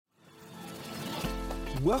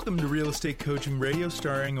Welcome to Real Estate Coaching Radio,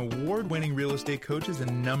 starring award-winning real estate coaches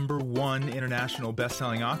and #1 international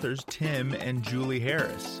best-selling authors, Tim and Julie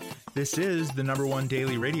Harris. This is the #1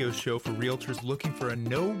 daily radio show for realtors looking for a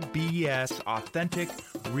no BS, authentic,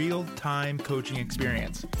 real-time coaching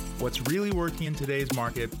experience. What's really working in today's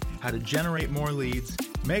market, how to generate more leads,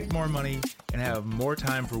 make more money, and have more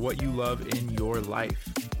time for what you love in your life.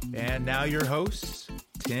 And now your hosts,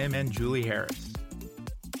 Tim and Julie Harris.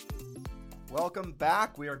 Welcome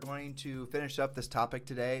back. We are going to finish up this topic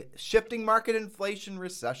today. Shifting market, inflation,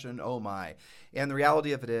 recession, oh my. And the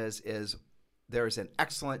reality of it is there is an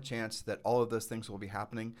excellent chance that all of those things will be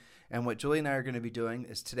happening. And what Julie and I are going to be doing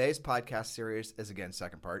is today's podcast series is, again,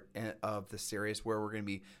 second part of the series where we're going to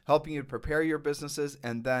be helping you to prepare your businesses.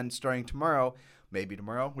 And then starting tomorrow, maybe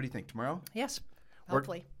tomorrow. What do you think, tomorrow? Yes,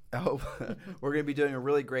 hopefully. We're going to be doing a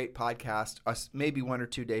really great podcast, maybe 1 or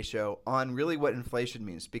 2 day show on really what inflation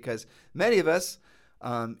means, because many of us,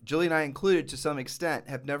 Julie and I included to some extent,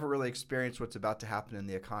 have never really experienced what's about to happen in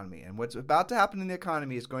the economy. And what's about to happen in the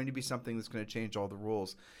economy is going to be something that's going to change all the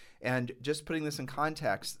rules. And just putting this in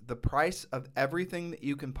context, the price of everything that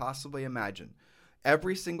you can possibly imagine,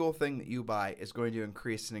 every single thing that you buy is going to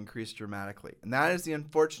increase and increase dramatically. And that is the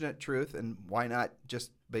unfortunate truth. And why not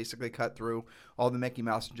just basically cut through all the Mickey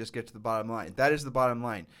Mouse and just get to the bottom line? That is the bottom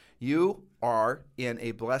line. You are in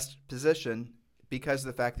a blessed position because of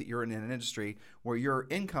the fact that you're in an industry where your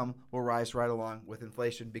income will rise right along with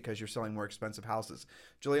inflation because you're selling more expensive houses.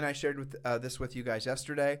 Julie and I shared this with you guys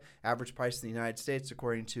yesterday. Average price in the United States,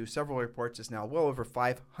 according to several reports, is now well over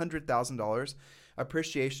 $500,000.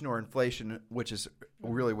 Appreciation or inflation, which is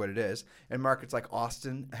really what it is, and markets like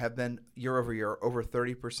Austin have been year over year over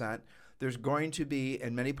 30%. There's going to be,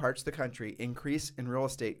 in many parts of the country, increase in real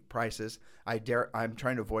estate prices. I'm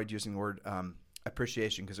trying to avoid using the word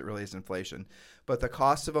appreciation because it really is inflation. But the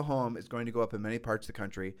cost of a home is going to go up in many parts of the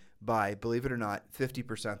country by, believe it or not,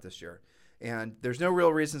 50% this year. And there's no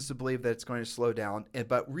real reasons to believe that it's going to slow down.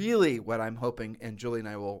 But really what I'm hoping, and Julie and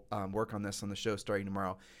I will work on this on the show starting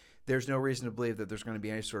tomorrow, there's no reason to believe that there's going to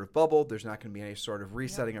be any sort of bubble. There's not going to be any sort of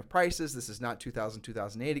resetting of prices. This is not 2000,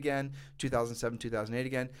 2008 again, 2007, 2008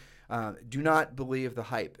 again. Do not believe the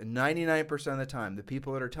hype. And 99% of the time, the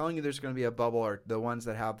people that are telling you there's going to be a bubble are the ones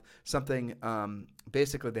that have something,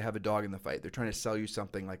 basically they have a dog in the fight. They're trying to sell you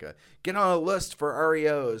something like get on a list for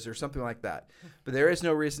REOs or something like that. But there is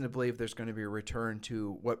no reason to believe there's going to be a return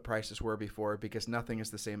to what prices were before, because nothing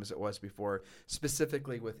is the same as it was before,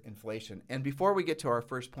 specifically with inflation. And before we get to our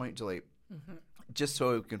first point, Julie, just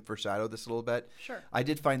so we can foreshadow this a little bit, sure. I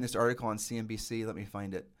did find this article on CNBC. Let me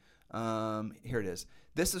find it. Here it is.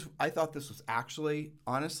 I thought this was actually,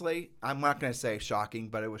 honestly, I'm not going to say shocking,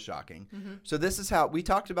 but it was shocking. So this is how we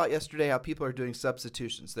talked about yesterday, how people are doing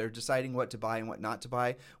substitutions. They're deciding what to buy and what not to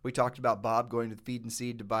buy. We talked about Bob going to Feed and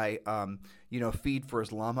Seed to buy, feed for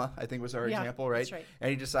his llama, I think was our example, right? That's right? And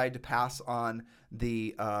he decided to pass on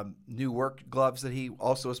the new work gloves that he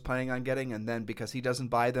also was planning on getting. And then because he doesn't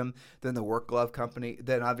buy them, then the work glove company,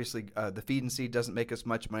 then obviously the Feed and Seed doesn't make as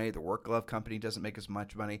much money. The work glove company doesn't make as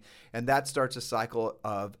much money. And that starts a cycle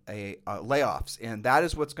of layoffs. And that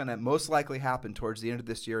is what's going to most likely happen towards the end of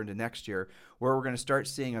this year into next year, where we're going to start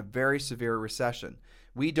seeing a very severe recession.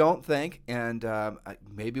 We don't think, and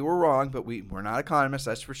maybe we're wrong, but we're not economists,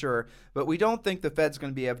 that's for sure, but we don't think the Fed's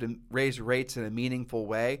going to be able to raise rates in a meaningful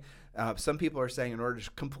way. Some people are saying in order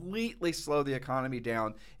to completely slow the economy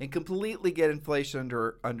down and completely get inflation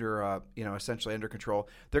essentially under control,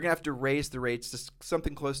 they're going to have to raise the rates to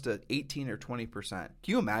something close to 18 or 20%. Can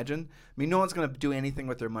you imagine? I mean, no one's going to do anything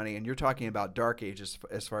with their money, and you're talking about dark ages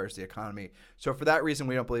as far as the economy. So for that reason,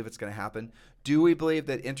 we don't believe it's going to happen. Do we believe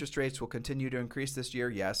that interest rates will continue to increase this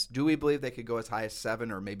year? Yes. Do we believe they could go as high as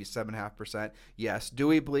 7 or maybe 7.5%? Yes. Do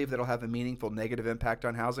we believe that it'll have a meaningful negative impact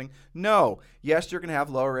on housing? No. Yes, you're going to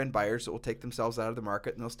have lower end buyers that will take themselves out of the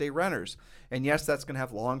market and they'll stay renters. And yes, that's going to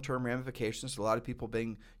have long-term ramifications. A lot of people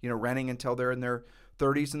being, renting until they're in their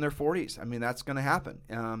 30s and their 40s. I mean, that's going to happen.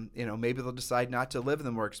 Maybe they'll decide not to live in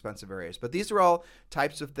the more expensive areas. But these are all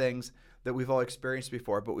types of things that we've all experienced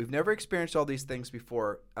before, but we've never experienced all these things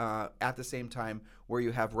before at the same time where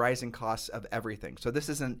you have rising costs of everything. So this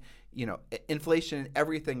isn't, inflation in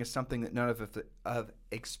everything is something that none of us have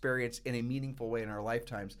experienced in a meaningful way in our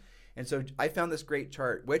lifetimes. And so I found this great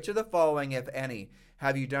chart. Which of the following, if any,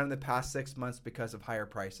 have you done in the past 6 months because of higher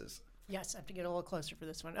prices? Yes, I have to get a little closer for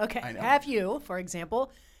this one. Okay. Have you, for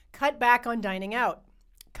example, cut back on dining out,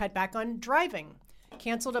 cut back on driving,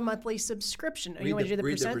 canceled a monthly subscription? You want to do the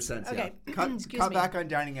percents? Okay. Cut back on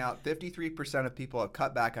dining out. 53% of people have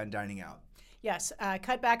cut back on dining out. Yes,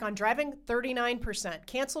 cut back on driving, 39%.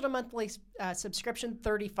 Canceled a monthly subscription,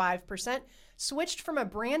 35%. Switched from a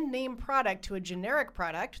brand name product to a generic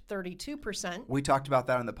product, 32%. We talked about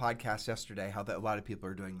that on the podcast yesterday, how that a lot of people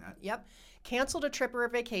are doing that. Yep. Canceled a trip or a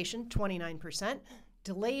vacation, 29%.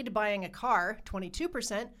 Delayed buying a car,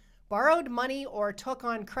 22%. Borrowed money or took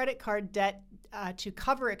on credit card debt to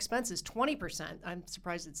cover expenses, 20%. I'm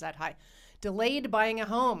surprised it's that high. Delayed buying a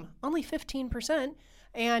home, only 15%.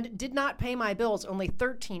 And did not pay my bills, only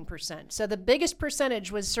 13%. So the biggest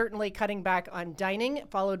percentage was certainly cutting back on dining,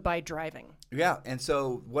 followed by driving. Yeah, and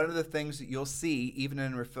so one of the things that you'll see, even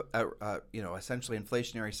in essentially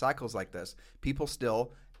inflationary cycles like this, people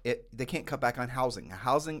still they can't cut back on housing. A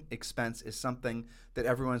housing expense is something that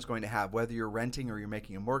everyone's going to have, whether you're renting or you're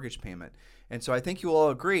making a mortgage payment. And so I think you all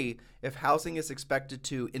agree, if housing is expected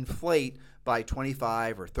to inflate by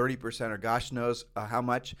 25 or 30% or gosh knows how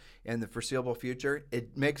much in the foreseeable future,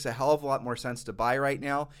 it makes a hell of a lot more sense to buy right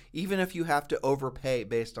now. Even if you have to overpay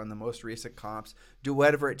based on the most recent comps, do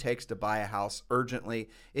whatever it takes to buy a house urgently.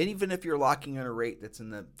 And even if you're locking in a rate that's in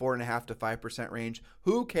the 4.5% to 5% range,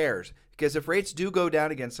 who cares? Because if rates do go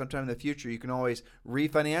down again sometime in the future, you can always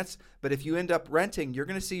refinance. But if you end up renting, you're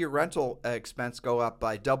going to see your rental expense go up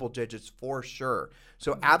by double digits for sure.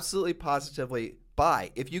 So absolutely positively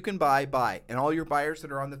buy. If you can buy. And all your buyers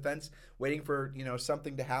that are on the fence waiting for,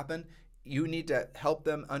 something to happen, you need to help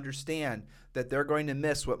them understand that they're going to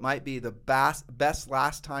miss what might be the best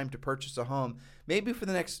last time to purchase a home, maybe for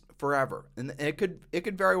the next forever. And it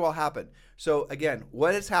could very well happen. So again,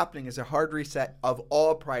 what is happening is a hard reset of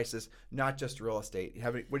all prices, not just real estate.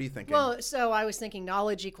 What are you thinking? Well, so I was thinking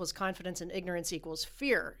knowledge equals confidence and ignorance equals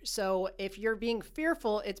fear. So if you're being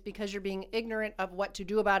fearful, it's because you're being ignorant of what to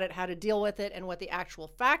do about it, how to deal with it, and what the actual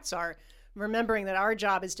facts are. Remembering that our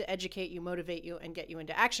job is to educate you, motivate you, and get you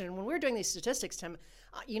into action. And when we were doing these statistics, Tim,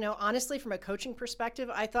 honestly, from a coaching perspective,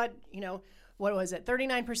 I thought, what was it?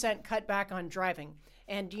 39% cut back on driving.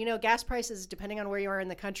 And, gas prices, depending on where you are in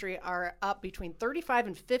the country, are up between 35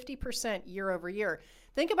 and 50% year over year.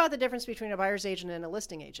 Think about the difference between a buyer's agent and a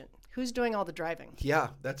listing agent. Who's doing all the driving? Yeah,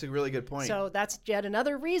 that's a really good point. So that's yet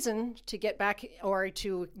another reason to get back or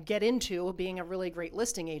to get into being a really great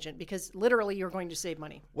listing agent, because literally you're going to save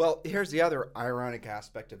money. Well, here's the other ironic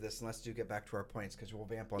aspect of this, and let's get back to our points because we'll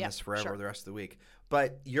vamp on this forever the rest of the week.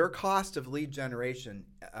 But your cost of lead generation,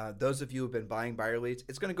 those of you who have been buying buyer leads,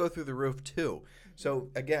 it's going to go through the roof too. So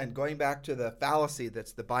again, going back to the fallacy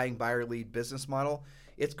that's the buying buyer lead business model,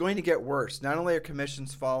 it's going to get worse. Not only are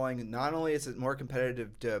commissions falling, not only is it more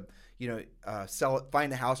competitive to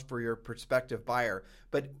find a house for your prospective buyer,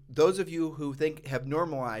 but those of you who have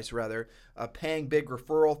normalized paying big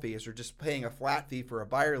referral fees or just paying a flat fee for a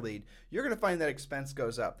buyer lead, you're going to find that expense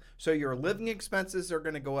goes up. So your living expenses are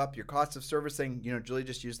going to go up. Your cost of servicing, Julie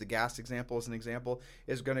just used the gas example as an example,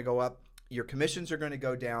 is going to go up. Your commissions are going to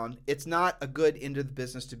go down. It's not a good end of the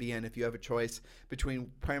business to be in if you have a choice between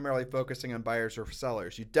primarily focusing on buyers or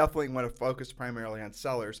sellers. You definitely want to focus primarily on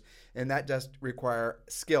sellers, and that does require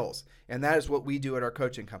skills. And that is what we do at our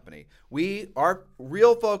coaching company. Our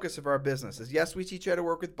real focus of our business is, yes, we teach you how to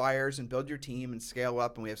work with buyers and build your team and scale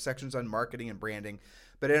up, and we have sections on marketing and branding.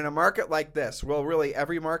 But in a market like this, well, really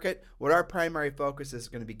every market, what our primary focus is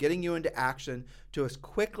going to be getting you into action to as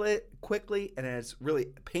quickly and as really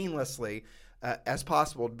painlessly as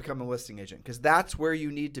possible to become a listing agent. Because that's where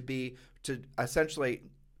you need to be to essentially,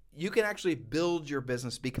 you can actually build your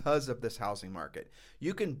business because of this housing market.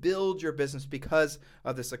 You can build your business because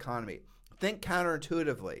of this economy. Think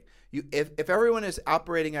counterintuitively. If everyone is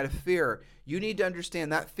operating out of fear, you need to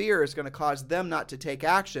understand that fear is going to cause them not to take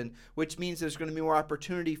action, which means there's going to be more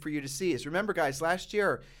opportunity for you to seize. Remember, guys, last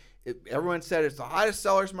year, everyone said it's the hottest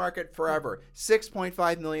seller's market forever.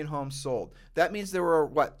 6.5 million homes sold. That means there were,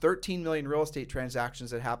 13 million real estate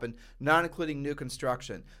transactions that happened, not including new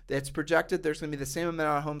construction. It's projected there's going to be the same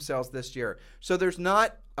amount of home sales this year. So there's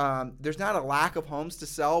not a lack of homes to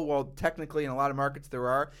sell. Well, technically in a lot of markets there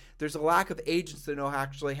are. There's a lack of agents that know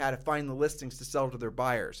actually how to find the listings to sell to their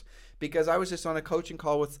buyers. Because I was just on a coaching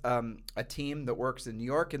call with a team that works in New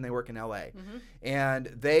York and they work in LA. Mm-hmm. And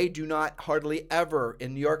they do not hardly ever,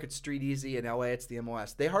 in New York it's Street Easy, in LA it's the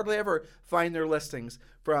MLS. They hardly ever find their listings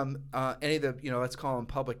from any of the, let's call them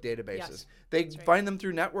public databases. Yes, they find them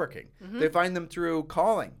through networking. Mm-hmm. They find them through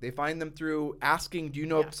calling. They find them through asking, do you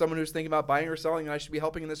know someone who's thinking about buying or selling and I should be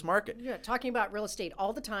helping in this market? Yeah, talking about real estate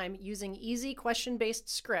all the time, using easy question-based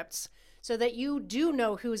scripts so that you do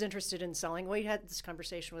know who's interested in selling. We had this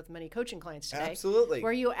conversation with many coaching clients today. Absolutely.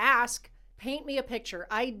 Where you ask, paint me a picture,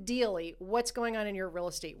 ideally, what's going on in your real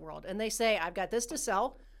estate world. And they say, I've got this to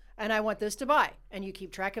sell and I want this to buy. And you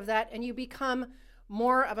keep track of that and you become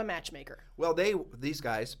more of a matchmaker. Well, these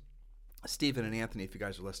guys, Stephen and Anthony, if you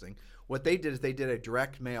guys are listening, what they did is they did a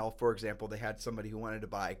direct mail. For example, they had somebody who wanted to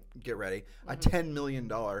buy, get ready, a $10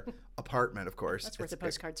 million apartment, of course. That's worth a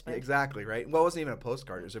postcard spend. Exactly, right? Well, it wasn't even a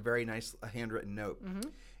postcard. It was a very nice handwritten note.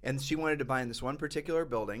 And she wanted to buy in this one particular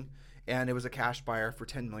building, and it was a cash buyer for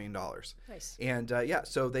 $10 million. Nice. And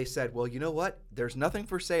so they said, well, you know what? There's nothing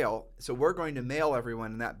for sale, so we're going to mail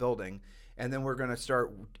everyone in that building, and then we're going to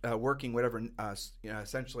start working whatever,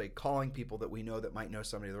 essentially calling people that we know that might know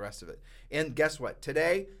somebody, the rest of it. And guess what?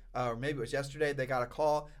 Today, or maybe it was yesterday, they got a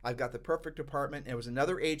call. I've got the perfect apartment. And it was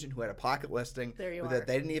another agent who had a pocket listing that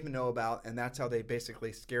they didn't even know about, and that's how they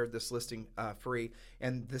basically scared this listing free.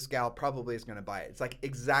 And this gal probably is going to buy it. It's like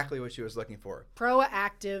exactly what she was looking for.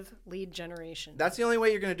 Proactive lead generation. That's the only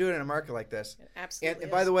way you're going to do it in a market like this. It absolutely.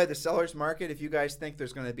 And by the way, the seller's market, if you guys think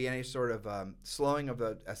there's going to be any sort of slowing of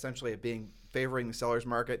essentially it being favoring the seller's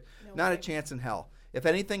market, not a chance in hell. If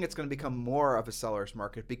anything, it's going to become more of a seller's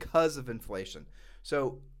market because of inflation.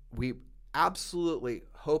 So we absolutely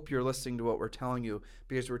hope you're listening to what we're telling you,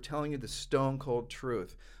 because we're telling you the stone cold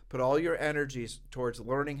truth. Put all your energies towards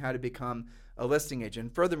learning how to become a listing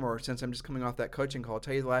agent. Furthermore, since I'm just coming off that coaching call, I'll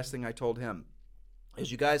tell you the last thing I told him.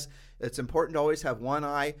 Is you guys, it's important to always have one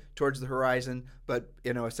eye towards the horizon, but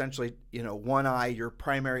essentially, one eye, your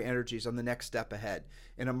primary energies on the next step ahead.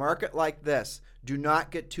 In a market like this, do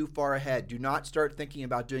not get too far ahead. Do not start thinking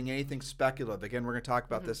about doing anything speculative. Again, we're going to talk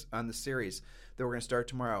about this on the series that we're going to start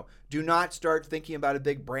tomorrow. Do not start thinking about a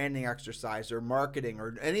big branding exercise or marketing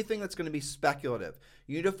or anything that's going to be speculative.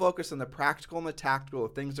 You need to focus on the practical and the tactical,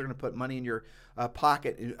 of things that are going to put money in your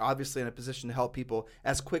pocket, and obviously in a position to help people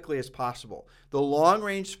as quickly as possible. The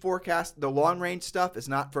long-range forecast, the long-range stuff is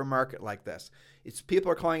not for a market like this.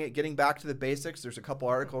 People are calling it getting back to the basics. There's a couple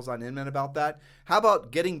articles on Inman about that. How about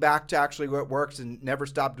getting back to actually what works and never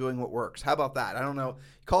stop doing what works? How about that? I don't know.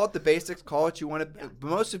 Call it the basics. Call it you want to. But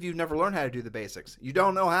most of you never learn how to do the basics. You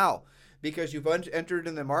don't know how, because you've entered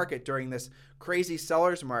in the market during this crazy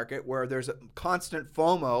seller's market where there's a constant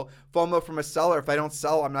FOMO from a seller. If I don't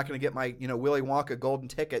sell, I'm not going to get my Willy Wonka golden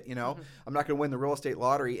ticket. I'm not going to win the real estate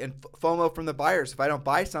lottery. And FOMO from the buyers. If I don't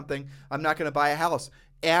buy something, I'm not going to buy a house.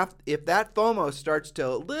 If that FOMO starts to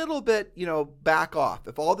a little bit, back off,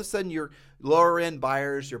 if all of a sudden your lower end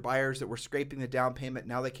buyers, your buyers that were scraping the down payment,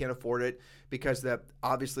 now they can't afford it because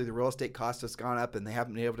obviously the real estate cost has gone up and they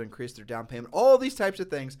haven't been able to increase their down payment. All these types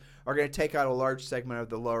of things are going to take out a large segment of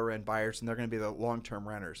the lower end buyers, and they're going to be the long-term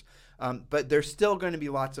renters. But there's still going to be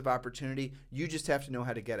lots of opportunity. You just have to know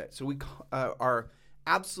how to get it. So we are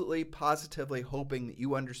absolutely, positively hoping that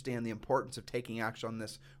you understand the importance of taking action on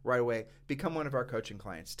this right away. Become one of our coaching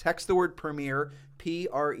clients. Text the word Premier,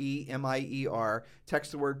 Premier.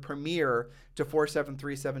 Text the word Premier to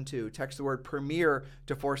 47372. Text the word Premier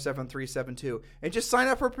to 47372. And just sign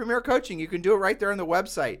up for Premier Coaching. You can do it right there on the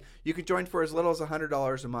website. You can join for as little as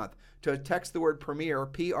 $100 a month. To text the word Premier,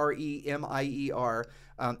 Premier.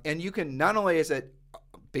 And you can, not only is it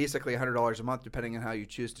basically $100 a month, depending on how you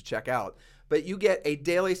choose to check out, but you get a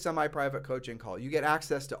daily semi-private coaching call. You get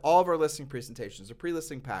access to all of our listing presentations, a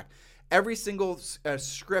pre-listing pack, every single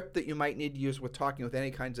script that you might need to use with talking with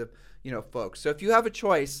any kinds of folks. So if you have a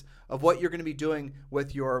choice of what you're going to be doing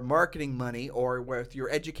with your marketing money or with your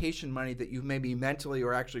education money that you've maybe mentally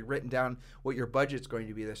or actually written down what your budget's going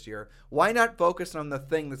to be this year, why not focus on the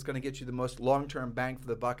thing that's going to get you the most long-term bang for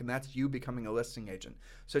the buck, and that's you becoming a listing agent.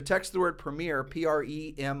 So text the word Premier,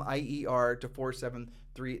 Premier, to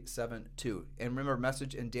 47372. And remember,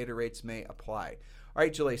 message and data rates may apply. All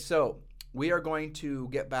right, Julie, so we are going to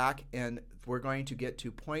get back and we're going to get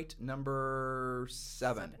to point number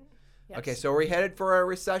 7. Yes. Okay, so we're headed for a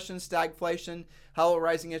recession, stagflation. How will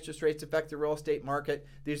rising interest rates affect the real estate market?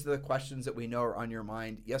 These are the questions that we know are on your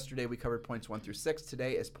mind. Yesterday we covered points 1 through 6.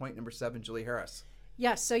 Today is point number 7, Julie Harris.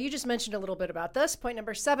 Yes, so you just mentioned a little bit about this. Point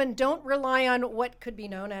number 7, don't rely on what could be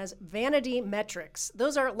known as vanity metrics.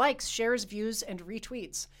 Those are likes, shares, views, and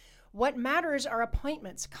retweets. What matters are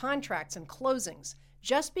appointments, contracts, and closings.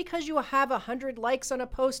 Just because you have 100 likes on a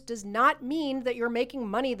post does not mean that you're making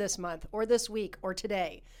money this month or this week or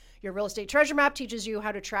today. Your real estate treasure map teaches you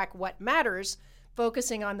how to track what matters,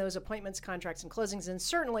 focusing on those appointments, contracts, and closings, and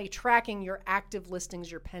certainly tracking your active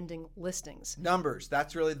listings, your pending listings. Numbers.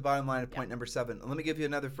 That's really the bottom line of point number 7. Let me give you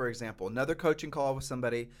another, for example. Another coaching call with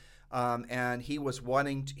somebody, and he was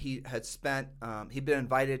he'd been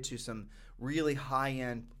invited to some really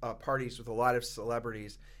high-end parties with a lot of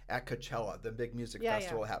celebrities at Coachella, the big music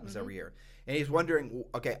festival that happens every year. And he's wondering,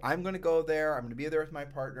 okay, I'm going to go there. I'm going to be there with my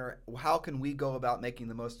partner. How can we go about making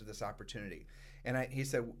the most of this opportunity? And he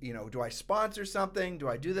said, do I sponsor something? Do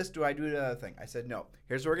I do this? Do I do the other thing? I said, no.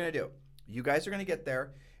 Here's what we're going to do. You guys are going to get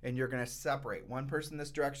there, and you're going to separate one person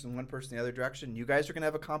this direction, one person the other direction. You guys are going to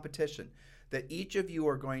have a competition that each of you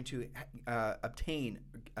are going to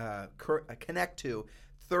connect to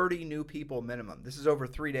 30 new people minimum. This is over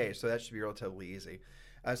 3 days, so that should be relatively easy.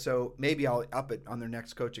 So maybe I'll up it on their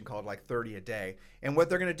next coaching call to like 30 a day. And what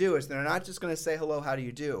they're going to do is they're not just going to say, hello, how do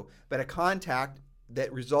you do? But a contact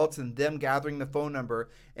that results in them gathering the phone number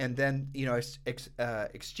and then,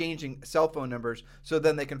 exchanging cell phone numbers so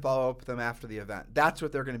then they can follow up with them after the event. That's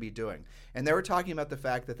what they're going to be doing. And they were talking about the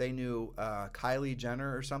fact that they knew Kylie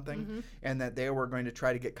Jenner or something, and that they were going to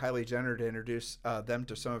try to get Kylie Jenner to introduce them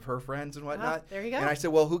to some of her friends and whatnot. There you go. And I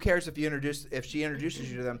said, well, who cares if she introduces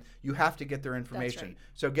you to them? You have to get their information.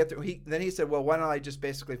 That's right. So then he said, well, why don't I just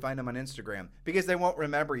basically find them on Instagram? Because they won't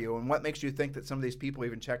remember you. And what makes you think that some of these people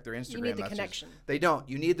even check their Instagram You need the messages? connection. They don't.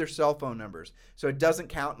 You need their cell phone numbers. So it doesn't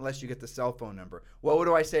count unless you get the cell phone number. Well, what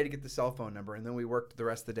do I say to get the cell phone number? And then we worked the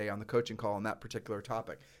rest of the day on the coaching call on that particular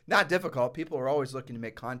topic. Not difficult. People are always looking to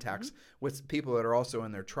make contacts with people that are also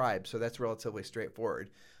in their tribe. So that's relatively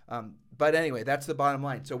straightforward. But anyway, that's the bottom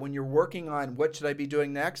line. So when you're working on what should I be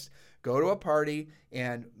doing next, go to a party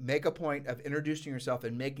and make a point of introducing yourself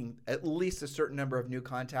and making at least a certain number of new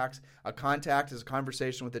contacts. A contact is a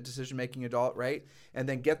conversation with a decision-making adult, right? And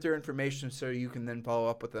then get their information so you can then follow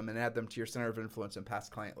up with them and add them to your center of influence and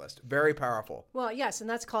past client list. Very powerful. Well, yes, and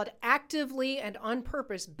that's called actively and on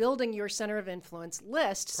purpose building your center of influence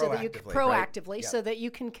list so that you can Right? so that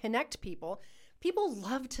you can connect people. People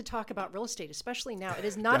love to talk about real estate, especially now. It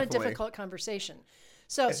is not Definitely. a difficult conversation.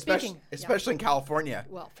 So especially in California.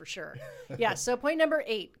 Well, for sure. Yeah. So point number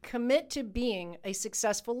 8, commit to being a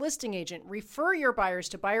successful listing agent. Refer your buyers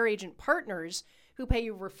to buyer agent partners who pay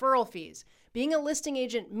you referral fees. Being a listing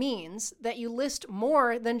agent means that you list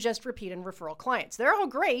more than just repeat and referral clients. They're all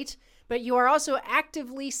great, but you are also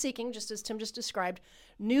actively seeking, just as Tim just described,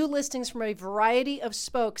 new listings from a variety of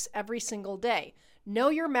spokes every single day. Know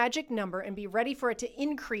your magic number and be ready for it to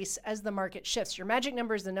increase as the market shifts. Your magic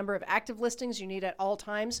number is the number of active listings you need at all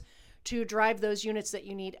times to drive those units that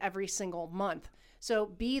you need every single month. So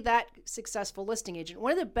be that successful listing agent.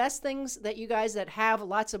 One of the best things that you guys that have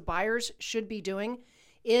lots of buyers should be doing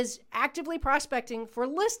is actively prospecting for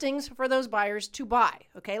listings for those buyers to buy.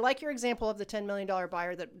 Okay, like your example of the $10 million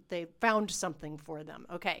buyer that they found something for them.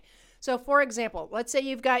 Okay. So for example, let's say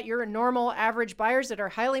you've got your normal average buyers that are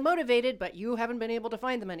highly motivated, but you haven't been able to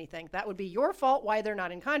find them anything. That would be your fault why they're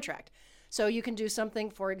not in contract. So you can do something,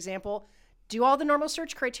 for example, do all the normal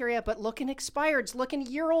search criteria, but look in expireds, look in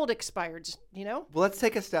year-old expireds, Well, let's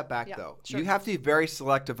take a step back, though. Sure. You have to be very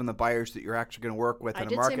selective on the buyers that you're actually going to work with in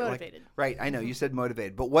a market. I did say motivated. Right, I know. You said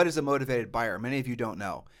motivated. But what is a motivated buyer? Many of you don't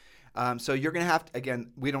know. So you're going to have to,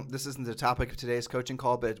 again, this isn't the topic of today's coaching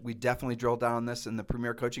call, but we definitely drilled down on this in the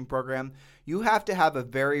Premier Coaching Program. You have to have a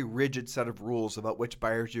very rigid set of rules about which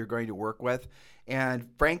buyers you're going to work with. And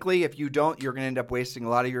frankly, if you don't, you're going to end up wasting a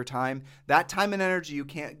lot of your time. That time and energy you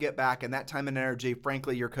can't get back. And that time and energy,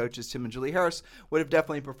 frankly, your coaches, Tim and Julie Harris, would have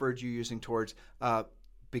definitely preferred you using towards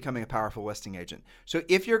becoming a powerful listing agent. So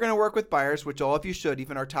if you're going to work with buyers, which all of you should,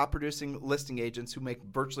 even our top producing listing agents who make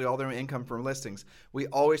virtually all their income from listings, we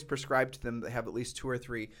always prescribe to them that have at least 2 or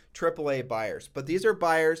 3 AAA buyers. But these are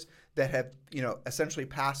buyers that have, essentially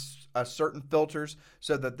passed certain filters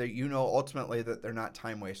so that ultimately that they're not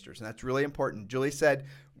time wasters. And that's really important. Julie said,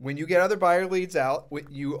 when you get other buyer leads out,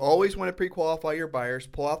 you always want to pre-qualify your buyers,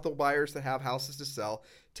 pull out the buyers that have houses to sell,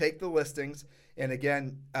 take the listings. And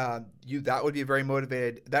again, that would be very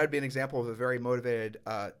motivated. That would be an example of a very motivated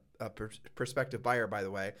prospective buyer, by the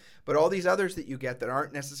way. But all these others that you get that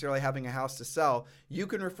aren't necessarily having a house to sell, you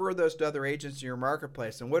can refer those to other agents in your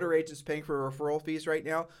marketplace. And what are agents paying for referral fees right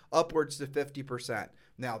now? Upwards to 50%.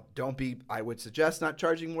 Now, I would suggest not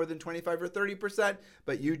charging more than 25 or 30%,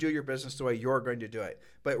 but you do your business the way you're going to do it.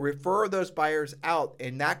 But refer those buyers out,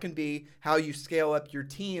 and that can be how you scale up your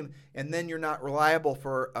team, and then you're not reliable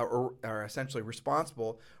for or essentially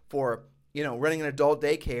responsible for running an adult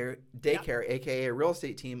daycare, aka a real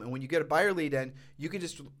estate team. And when you get a buyer lead in, you can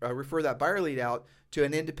just refer that buyer lead out to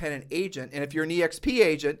an independent agent. And if you're an EXP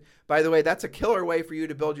agent, by the way, that's a killer way for you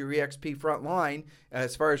to build your EXP front line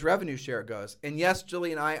as far as revenue share goes. And yes,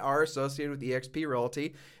 Julie and I are associated with EXP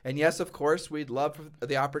Realty. And yes, of course, we'd love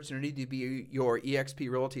the opportunity to be your EXP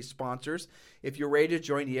Realty sponsors. If you're ready to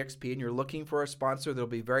join EXP and you're looking for a sponsor that'll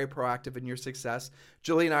be very proactive in your success,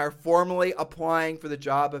 Julie and I are formally applying for the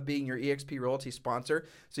job of being your EXP Realty sponsor.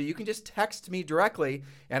 So you can just text me directly.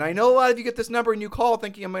 And I know a lot of you get this number and you call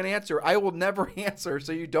thinking I'm going to answer. I will never answer,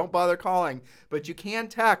 so you don't bother calling. But you can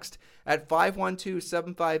text at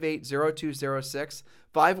 512-758-0206,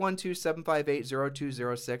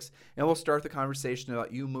 512-758-0206, and we'll start the conversation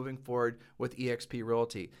about you moving forward with eXp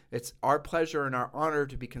Realty. It's our pleasure and our honor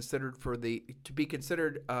to be considered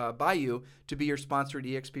by you to be your sponsor at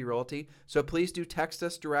eXp Realty. So please do text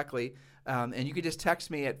us directly. And you can just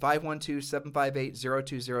text me at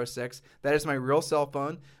 512-758-0206. That is my real cell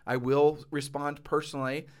phone. I will respond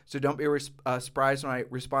personally, so don't be surprised when I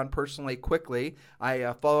respond personally quickly.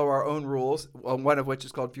 I follow our own rules, one of which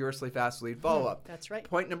is called Furiously Fast Lead Follow-Up. That's right.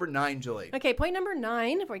 Point number 9, Julie. Okay, point number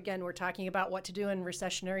 9. Again, we're talking about what to do in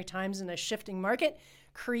recessionary times in a shifting market.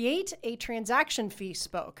 Create a transaction fee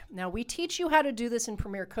spoke. Now, we teach you how to do this in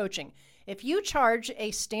Premier Coaching. If you charge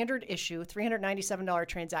a standard issue $397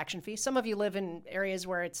 transaction fee, some of you live in areas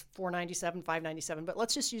where it's $497, $597, but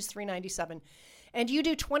let's just use $397, and you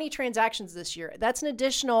do 20 transactions this year, that's an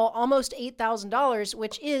additional almost $8,000,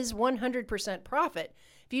 which is 100% profit.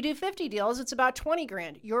 If you do 50 deals, it's about 20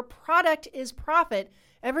 grand. Your product is profit.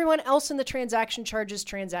 Everyone else in the transaction charges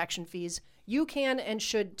transaction fees. You can and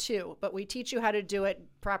should too, but we teach you how to do it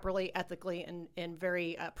properly, ethically, and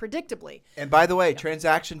very predictably. And by the way,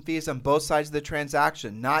 transaction fees on both sides of the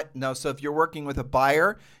transaction. So if you're working with a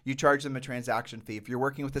buyer, you charge them a transaction fee. If you're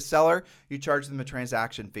working with a seller, you charge them a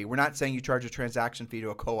transaction fee. We're not saying you charge a transaction fee to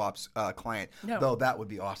a co-op's client, though that would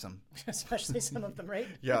be awesome. Especially some of them, right?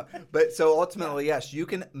 Yeah. But so ultimately, yes, you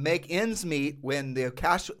can make ends meet when the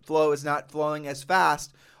cash flow is not flowing as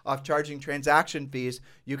fast off charging transaction fees.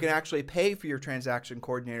 You can actually pay for your transaction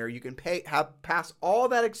coordinator. You can pass all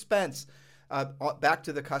that expense back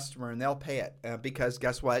to the customer, and they'll pay it because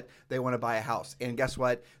guess what? They want to buy a house. And guess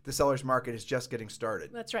what? The seller's market is just getting started.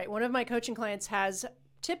 That's right. One of my coaching clients has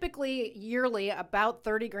typically yearly about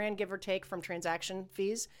 30 grand, give or take, from transaction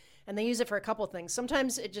fees. And they use it for a couple of things.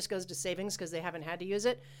 Sometimes it just goes to savings because they haven't had to use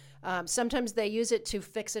it. Sometimes they use it to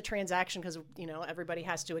fix a transaction because, everybody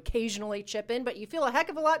has to occasionally chip in. But you feel a heck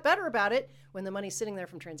of a lot better about it when the money's sitting there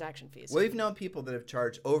from transaction fees. We've known people that have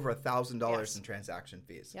charged over $1,000 in transaction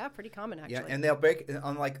fees. Yeah, pretty common, actually. Yeah, and they'll break,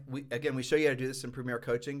 we show you how to do this in Premier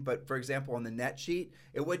Coaching. But, for example, on the net sheet,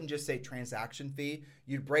 it wouldn't just say transaction fee.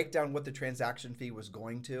 You'd break down what the transaction fee was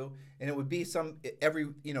going to. And it would be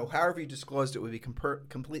however you disclosed it would be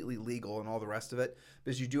completely legal and all the rest of it,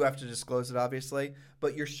 because you do have to disclose it, obviously,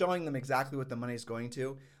 but you're showing them exactly what the money is going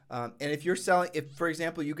to. And if you're selling, for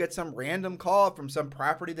example, you get some random call from some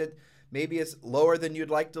property that maybe is lower than you'd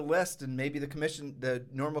like to list, and maybe the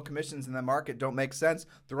normal commissions in the market don't make sense,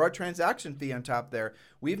 throw a transaction fee on top there.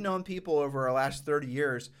 We've known people over our last 30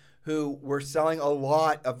 years who were selling a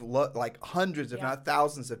lot of hundreds, if not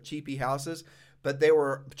thousands, of cheapy houses, but they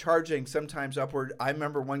were charging sometimes upward. I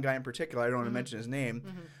remember one guy in particular, I don't want to mention his name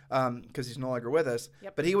because he's no longer with us,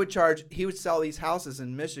 but he would sell these houses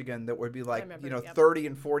in Michigan that would be 30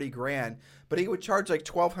 and 40 grand, but he would charge like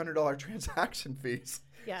 $1,200 transaction fees.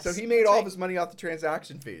 Yes, so he made all of his money off the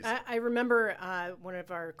transaction fees. I remember one of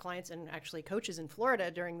our clients and actually coaches in Florida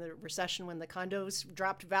during the recession when the condos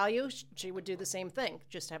dropped value, she would do the same thing,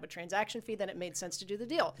 just have a transaction fee, then it made sense to do the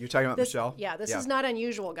deal. You're talking about Michelle? Yeah, this is not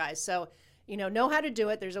unusual, guys. So know how to do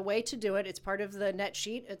it. There's a way to do it. It's part of the net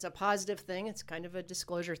sheet. It's a positive thing. It's kind of a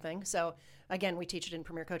disclosure thing. So again, we teach it in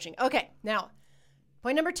Premier Coaching. Okay, now,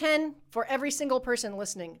 point number 10, for every single person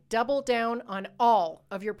listening, double down on all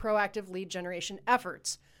of your proactive lead generation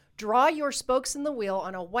efforts. Draw your spokes in the wheel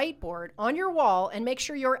on a whiteboard on your wall and make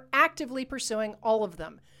sure you're actively pursuing all of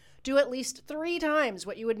them. Do at least 3 times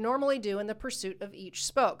what you would normally do in the pursuit of each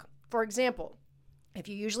spoke. For example, if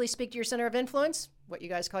you usually speak to your center of influence, what you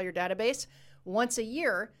guys call your database, once a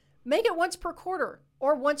year, make it once per quarter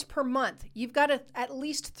or once per month. You've got to at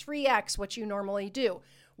least 3x what you normally do.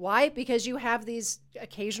 Why? Because you have these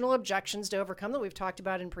occasional objections to overcome that we've talked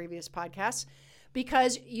about in previous podcasts,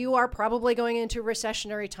 because you are probably going into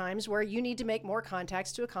recessionary times where you need to make more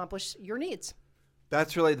contacts to accomplish your needs.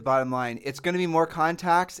 That's really the bottom line. It's going to be more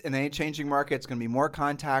contacts in any changing market. It's going to be more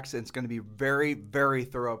contacts, and it's going to be very, very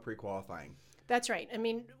thorough pre-qualifying. That's right. I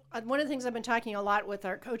mean, one of the things I've been talking a lot with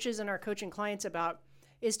our coaches and our coaching clients about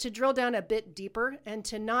is to drill down a bit deeper and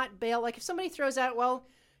to not bail. Like if somebody throws out, well,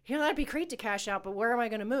 that'd be great to cash out, but where am I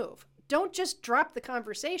going to move? Don't just drop the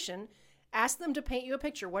conversation. Ask them to paint you a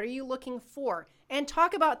picture. What are you looking for? And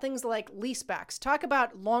talk about things like leasebacks. Talk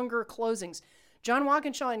about longer closings. John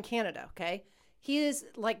Walkinshaw in Canada, okay? He is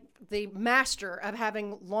like the master of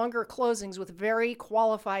having longer closings with very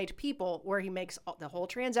qualified people where he makes the whole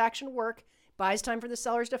transaction work, buys time for the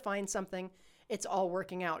sellers to find something. It's all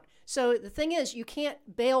working out. So the thing is, you can't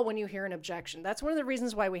bail when you hear an objection. That's one of the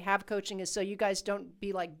reasons why we have coaching, is so you guys don't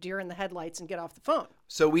be like deer in the headlights and get off the phone.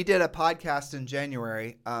 So we did a podcast in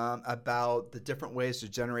January about the different ways to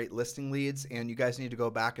generate listing leads, and you guys need to go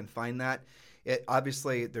back and find that.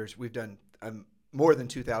 Obviously, we've done more than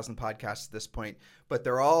 2,000 podcasts at this point, but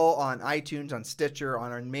they're all on iTunes, on Stitcher,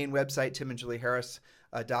 on our main website,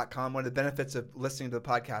 timandjulieharris.com. One of the benefits of listening to the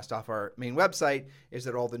podcast off our main website is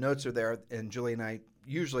that all the notes are there, and Julie and I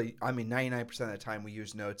usually, 99% of the time we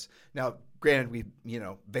use notes. Now, granted, we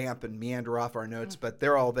vamp and meander off our notes, but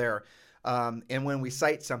they're all there. And when we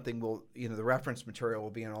cite something, the reference material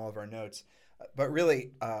will be in all of our notes. But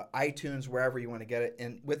really, iTunes, wherever you want to get it.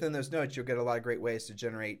 And within those notes, you'll get a lot of great ways to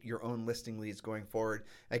generate your own listing leads going forward.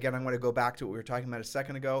 Again, I'm going to go back to what we were talking about a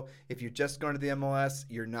second ago. If you're just going to the MLS,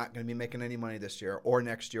 you're not going to be making any money this year or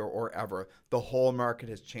next year or ever. The whole market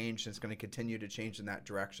has changed, and it's going to continue to change in that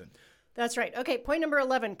direction. That's right. Okay, point number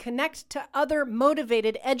 11, connect to other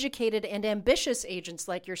motivated, educated, and ambitious agents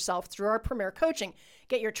like yourself through our Premier Coaching.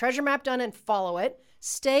 Get your treasure map done and follow it.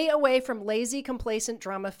 Stay away from lazy, complacent,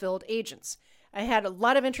 drama-filled agents. I had a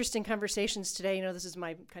lot of interesting conversations today. This is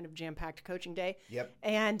my kind of jam-packed coaching day. Yep.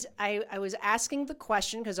 And I was asking the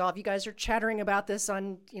question, because all of you guys are chattering about this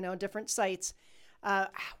on, different sites.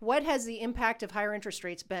 What has the impact of higher interest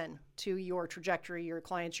rates been to your trajectory, your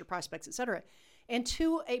clients, your prospects, et cetera? And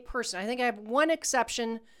to a person, I think I have one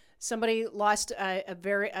exception. Somebody lost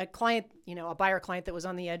a client, a buyer client that was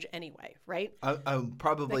on the edge anyway, right?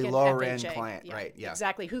 Probably like lower FHA. end client, Yeah, right? Yeah,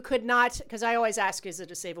 exactly. Who could not, because I always ask, is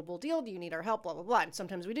it a savable deal? Do you need our help? Blah, blah, blah. And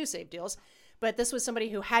sometimes we do save deals. But this was somebody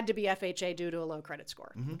who had to be FHA due to a low credit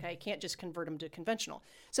score. Okay, can't just convert them to conventional.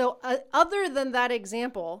 So other than that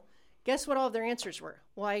example, guess what all of their answers were?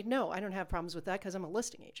 Well, I don't have problems with that because I'm a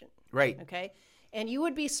listing agent. Right. Okay. And you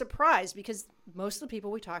would be surprised because most of the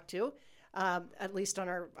people we talk to, at least on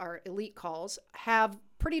our elite calls, have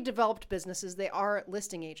pretty developed businesses. They are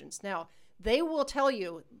listing agents. Now, they will tell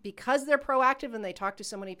you, because they're proactive and they talk to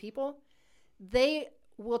so many people, they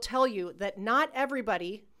will tell you that not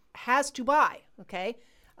everybody has to buy, okay?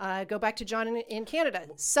 Go back to John in Canada.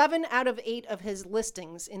 7 out of 8 of his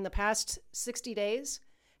listings in the past 60 days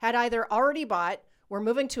had either already bought, were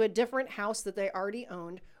moving to a different house that they already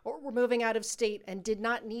owned, or were moving out of state and did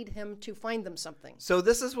not need him to find them something. So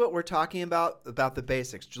this is what we're talking about the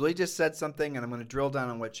basics. Julie just said something, and I'm going to drill down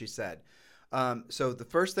on what she said. So the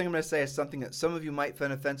first thing I'm going to say is something that some of you might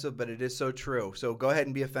find offensive, but it is so true. So go ahead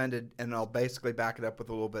and be offended, and I'll basically back it up with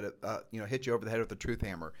a little bit of, hit you over the head with a truth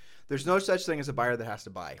hammer. There's no such thing as a buyer that has to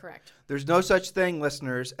buy. Correct. There's no such thing,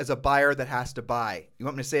 listeners, as a buyer that has to buy. You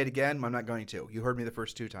want me to say it again? I'm not going to. You heard me the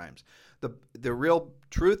first 2 times. The real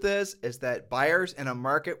truth is that buyers in a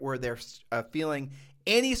market where they're feeling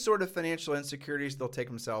any sort of financial insecurities, they'll take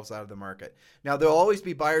themselves out of the market. Now, there'll always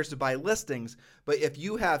be buyers to buy listings, but if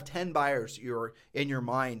you have 10 buyers you're in your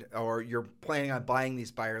mind, or you're planning on buying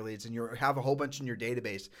these buyer leads, and you have a whole bunch in your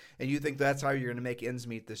database, and you think that's how you're going to make ends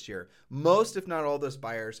meet this year, most, if not all, those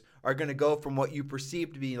buyers are going to go from what you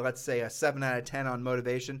perceive to be, let's say, a 7 out of 10 on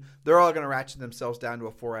motivation. They're all going to ratchet themselves down to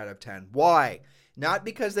a 4 out of 10. Why? Not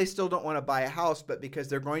because they still don't want to buy a house, but because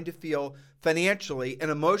they're going to feel financially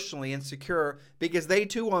and emotionally insecure, because they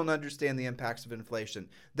too won't understand the impacts of inflation.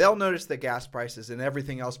 They'll notice that gas prices and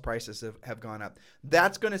everything else prices have gone up.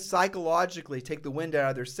 That's going to psychologically take the wind out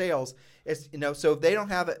of their sails. So they don't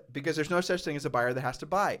have it, because there's no such thing as a buyer that has to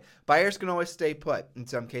buy. Buyers can always stay put. In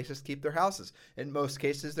some cases, keep their houses. In most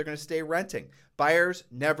cases, they're going to stay renting. Buyers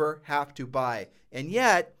never have to buy. And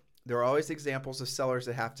yet, there are always examples of sellers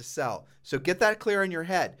that have to sell. So get that clear in your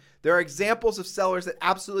head. There are examples of sellers that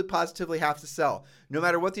absolutely positively have to sell. No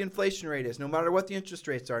matter what the inflation rate is, no matter what the interest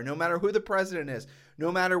rates are, no matter who the president is,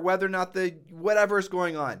 no matter whether or not whatever is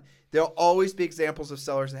going on, there'll always be examples of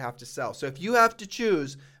sellers that have to sell. So if you have to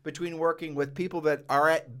choose between working with people that are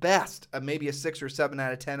at best maybe a 6 or 7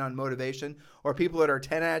 out of 10 on motivation, or people that are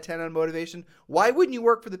 10 out of 10 on motivation, why wouldn't you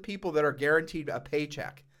work for the people that are guaranteed a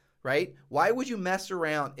paycheck? Right? Why would you mess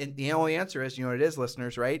around? And the only answer is, what it is,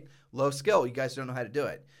 listeners, right? Low skill. You guys don't know how to do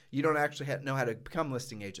it. You don't actually know how to become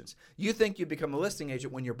listing agents. You think you become a listing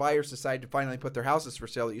agent when your buyers decide to finally put their houses for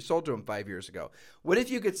sale that you sold to them 5 years ago. What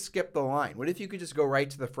if you could skip the line? What if you could just go right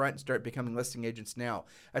to the front and start becoming listing agents now?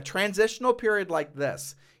 A transitional period like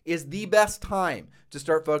this is the best time to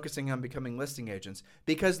start focusing on becoming listing agents,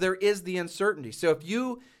 because there is the uncertainty. So if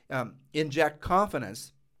you inject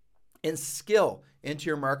confidence and skill into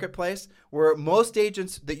your marketplace, where most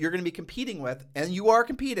agents that you're going to be competing with, and you are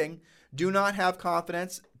competing, do not have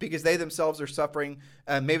confidence, because they themselves are suffering.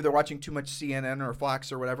 Maybe they're watching too much CNN or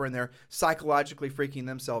Fox or whatever, and they're psychologically freaking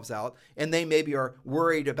themselves out. And they maybe are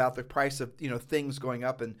worried about the price of things going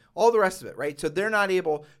up and all the rest of it, right? So they're not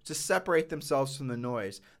able to separate themselves from the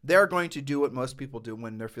noise. They're going to do what most people do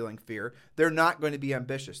when they're feeling fear. They're not going to be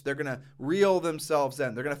ambitious. They're going to reel themselves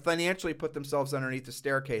in. They're going to financially put themselves underneath the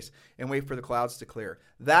staircase and wait for the clouds to clear.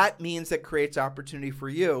 That means that creates opportunity for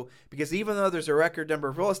you, because even though there's a record number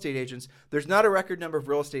of real estate agents, there's not a record number of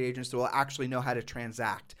real estate agents that will actually know how to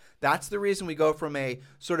transact. That's the reason we go from a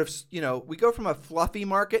sort of, we go from a fluffy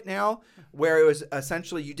market now where it was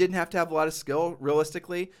essentially you didn't have to have a lot of skill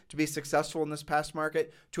realistically to be successful in this past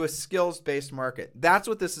market to a skills-based market. That's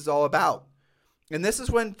what this is all about. And this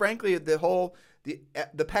is when, frankly,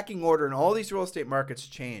 the pecking order in all these real estate markets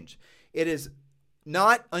change. It is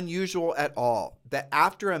not unusual at all that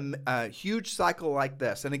after a huge cycle like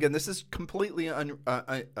this, and again, this is completely,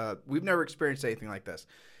 we've never experienced anything like this.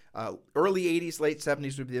 Early 80s, late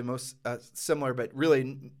 70s would be the most similar, but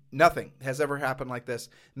really nothing has ever happened like this,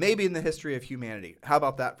 maybe in the history of humanity. How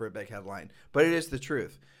about that for a big headline? But it is the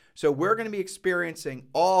truth. So we're going to be experiencing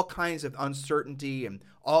all kinds of uncertainty and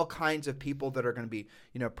all kinds of people that are going to be,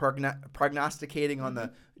 prognosticating on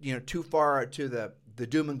the, too far to the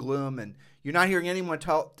doom and gloom. And you're not hearing anyone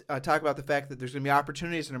talk about the fact that there's going to be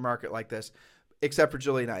opportunities in a market like this, except for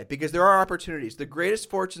Julie and I, because there are opportunities. The greatest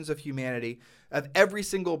fortunes of humanity, of every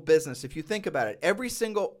single business, if you think about it, every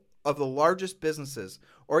single of the largest businesses,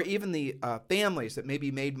 or even the families that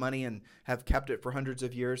maybe made money and have kept it for hundreds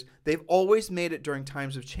of years, they've always made it during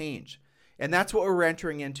times of change. And that's what we're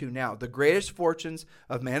entering into now. The greatest fortunes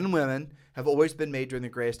of men and women have always been made during the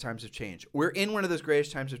greatest times of change. We're in one of those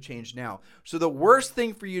greatest times of change now. So the worst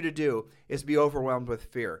thing for you to do is be overwhelmed with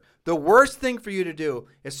fear. The worst thing for you to do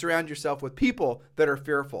is surround yourself with people that are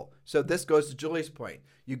fearful. So this goes to Julie's point.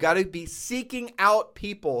 You got to be seeking out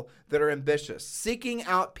people that are ambitious, seeking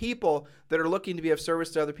out people that are looking to be of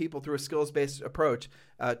service to other people through a skills-based approach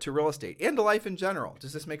to real estate and to life in general.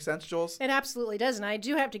 Does this make sense, Jules? It absolutely does. And I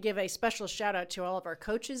do have to give a special shout out to all of our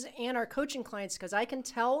coaches and our coaching clients, because I can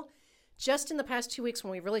tell just in the past 2 weeks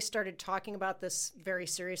when we really started talking about this very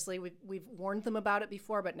seriously, we've warned them about it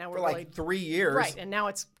before, but now we're for like 3 years. Right. And now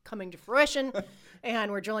it's coming to fruition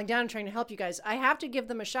and we're drilling down and trying to help you guys. I have to give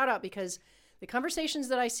them a shout out, because the conversations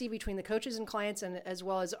that I see between the coaches and clients, and as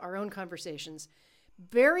well as our own conversations,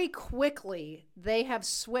 very quickly they have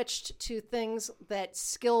switched to things that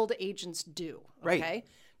skilled agents do. Okay. Right.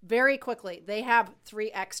 Very quickly. They have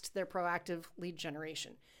 3x'd their proactive lead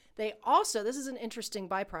generation. They also, this is an interesting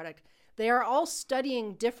byproduct, they are all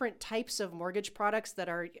studying different types of mortgage products that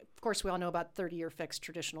are, of course, we all know about 30-year fixed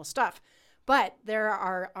traditional stuff. But there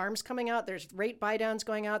are ARMs coming out. There's rate buy downs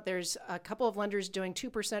going out. There's a couple of lenders doing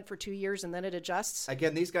 2% for 2 years, and then it adjusts.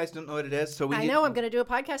 Again, these guys don't know what it is. So I know I'm going to do a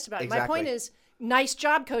podcast about it. Exactly. My point is, nice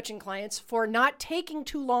job, coaching clients, for not taking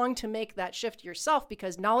too long to make that shift yourself,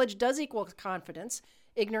 because knowledge does equal confidence.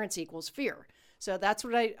 Ignorance equals fear. So that's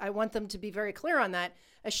what I want them to be very clear on that.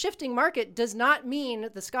 A shifting market does not mean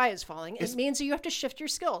the sky is falling. It means that you have to shift your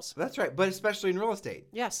skills. That's right. But especially in real estate.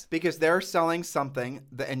 Yes. Because they're selling something,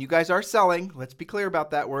 and you guys are selling, let's be clear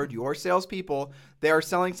about that word, you're salespeople, they are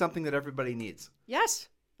selling something that everybody needs. Yes.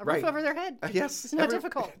 A roof over their head. Yes. It's not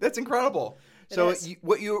difficult. That's incredible. So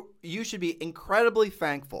you should be incredibly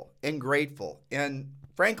thankful and grateful, and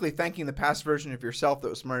frankly, thanking the past version of yourself that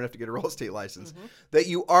was smart enough to get a real estate license, that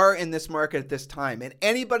you are in this market at this time. And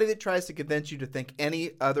anybody that tries to convince you to think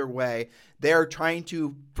any other way, they're trying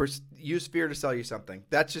to use fear to sell you something.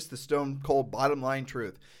 That's just the stone cold bottom line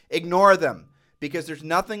truth. Ignore them, because there's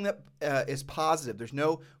nothing that is positive. There's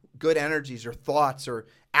no good energies or thoughts or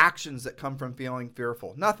actions that come from feeling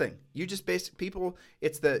fearful. Nothing. You just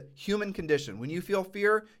it's the human condition. When you feel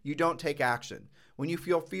fear, you don't take action. When you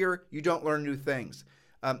feel fear, you don't learn new things.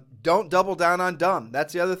 Don't double down on dumb.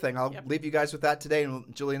 That's the other thing. I'll leave you guys with that today,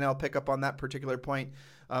 and Julie and I will pick up on that particular point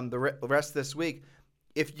the rest of this week.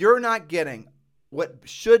 If you're not getting what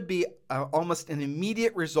should be almost an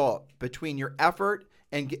immediate result between your effort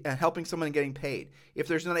and helping someone and getting paid, if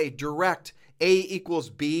there's not a direct A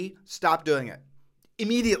equals B, stop doing it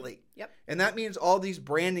immediately. Yep. And that means all these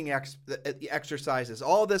branding exercises,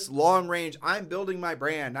 all this long range, I'm building my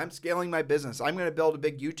brand, I'm scaling my business, I'm going to build a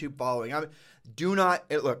big YouTube following.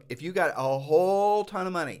 Look, if you got a whole ton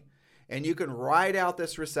of money and you can ride out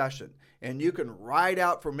this recession, and you can ride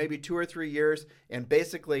out for maybe 2 or 3 years and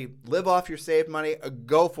basically live off your saved money,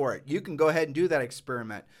 go for it. You can go ahead and do that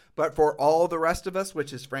experiment. But for all the rest of us,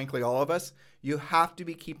 which is frankly all of us, you have to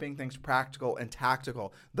be keeping things practical and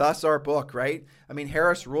tactical. Thus our book, right? I mean,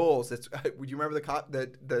 Harris Rules. It's, would you remember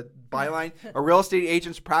the byline? A real estate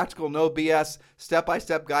agent's practical, no BS,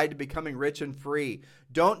 step-by-step guide to becoming rich and free.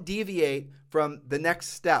 Don't deviate from the next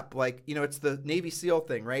step. Like, you know, it's the Navy SEAL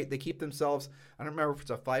thing, right? They keep themselves, I don't remember if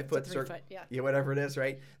it's a 5-foot circle. Yeah, whatever it is,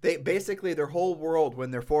 right? They basically, their whole world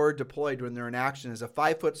when they're forward deployed, when they're in action, is a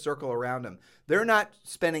 5-foot circle around them. They're not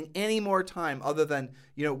spending any more time other than,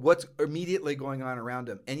 you know, what's immediately going on around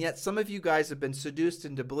them. And yet some of you guys have been seduced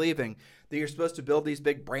into believing that you're supposed to build these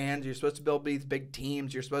big brands, you're supposed to build these big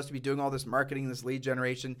teams, you're supposed to be doing all this marketing, this lead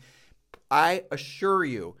generation. I assure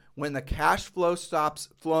you, when the cash flow stops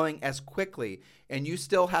flowing as quickly and you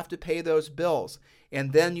still have to pay those bills,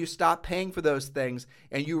 and then you stop paying for those things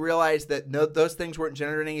and you realize that those things weren't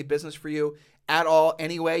generating any business for you at all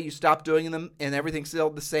anyway, you stop doing them and everything's still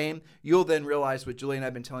the same, you'll then realize what Julie and I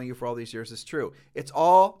have been telling you for all these years is true. It's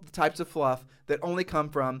all the types of fluff that only come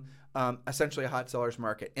from essentially a hot seller's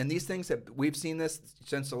market. And these things that we've seen this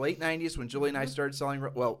since the late 90s when Julie and I started selling,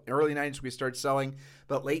 well, early 90s we started selling,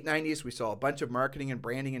 but late 90s we saw a bunch of marketing and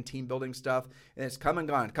branding and team building stuff, and it's come and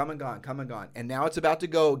gone, come and gone, come and gone. And now it's about to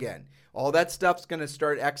go again. All that stuff's going to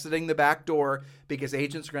start exiting the back door because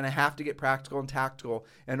agents are going to have to get practical and tactical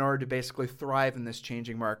in order to basically thrive in this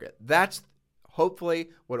changing market. That's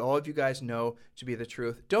hopefully what all of you guys know to be the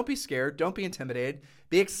truth. Don't be scared. Don't be intimidated.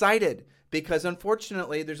 Be excited. Because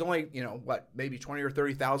unfortunately, there's only, maybe 20 or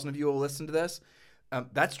 30,000 of you will listen to this.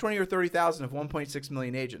 That's 20 or 30,000 of 1.6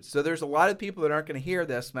 million agents. So there's a lot of people that aren't going to hear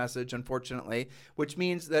this message, unfortunately, which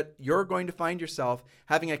means that you're going to find yourself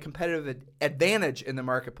having a competitive advantage in the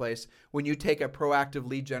marketplace when you take a proactive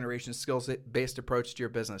lead generation skills-based approach to your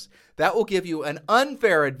business. That will give you an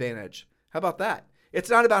unfair advantage. How about that? It's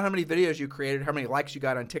not about how many videos you created, how many likes you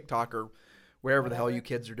got on TikTok or wherever the hell you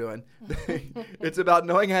kids are doing. It's about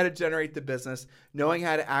knowing how to generate the business, knowing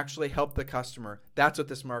how to actually help the customer. That's what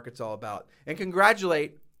this market's all about. And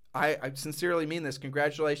I sincerely mean this,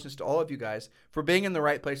 congratulations to all of you guys for being in the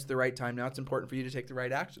right place at the right time. Now it's important for you to take the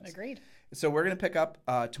right actions. Agreed. So we're going to pick up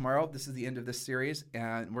tomorrow. This is the end of this series,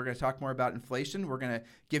 and we're going to talk more about inflation. We're going to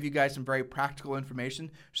give you guys some very practical information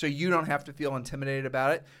so you don't have to feel intimidated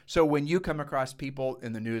about it. So when you come across people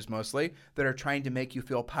in the news mostly that are trying to make you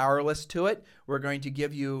feel powerless to it, we're going to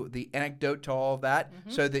give you the anecdote to all of that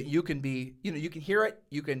so that you can be, you can hear it,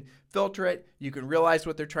 you can filter it, you can realize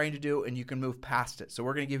what they're trying to do, and you can move past it. So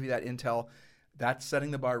we're going to give you that intel. That's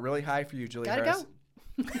setting the bar really high for you, Julie Harris. Gotta go.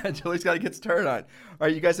 Julie's got to get started on. All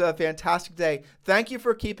right, you guys have a fantastic day. Thank you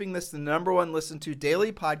for keeping this the #1 listened to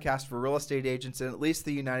daily podcast for real estate agents in at least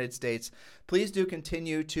the United States. Please do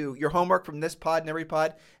continue to, your homework from this pod and every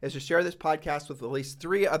pod is to share this podcast with at least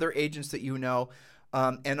 3 other agents that you know.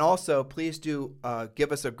 And also, please do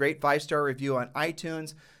give us a great 5-star review on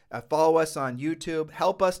iTunes. Follow us on YouTube.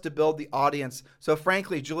 Help us to build the audience. So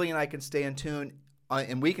frankly, Julie and I can stay in tune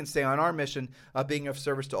and we can stay on our mission of being of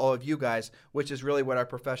service to all of you guys, which is really what our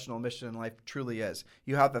professional mission in life truly is.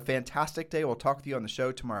 You have a fantastic day. We'll talk with you on the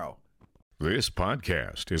show tomorrow. This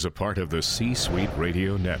podcast is a part of the C-Suite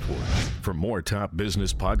Radio Network. For more top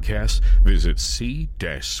business podcasts, visit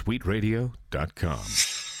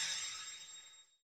c-suiteradio.com.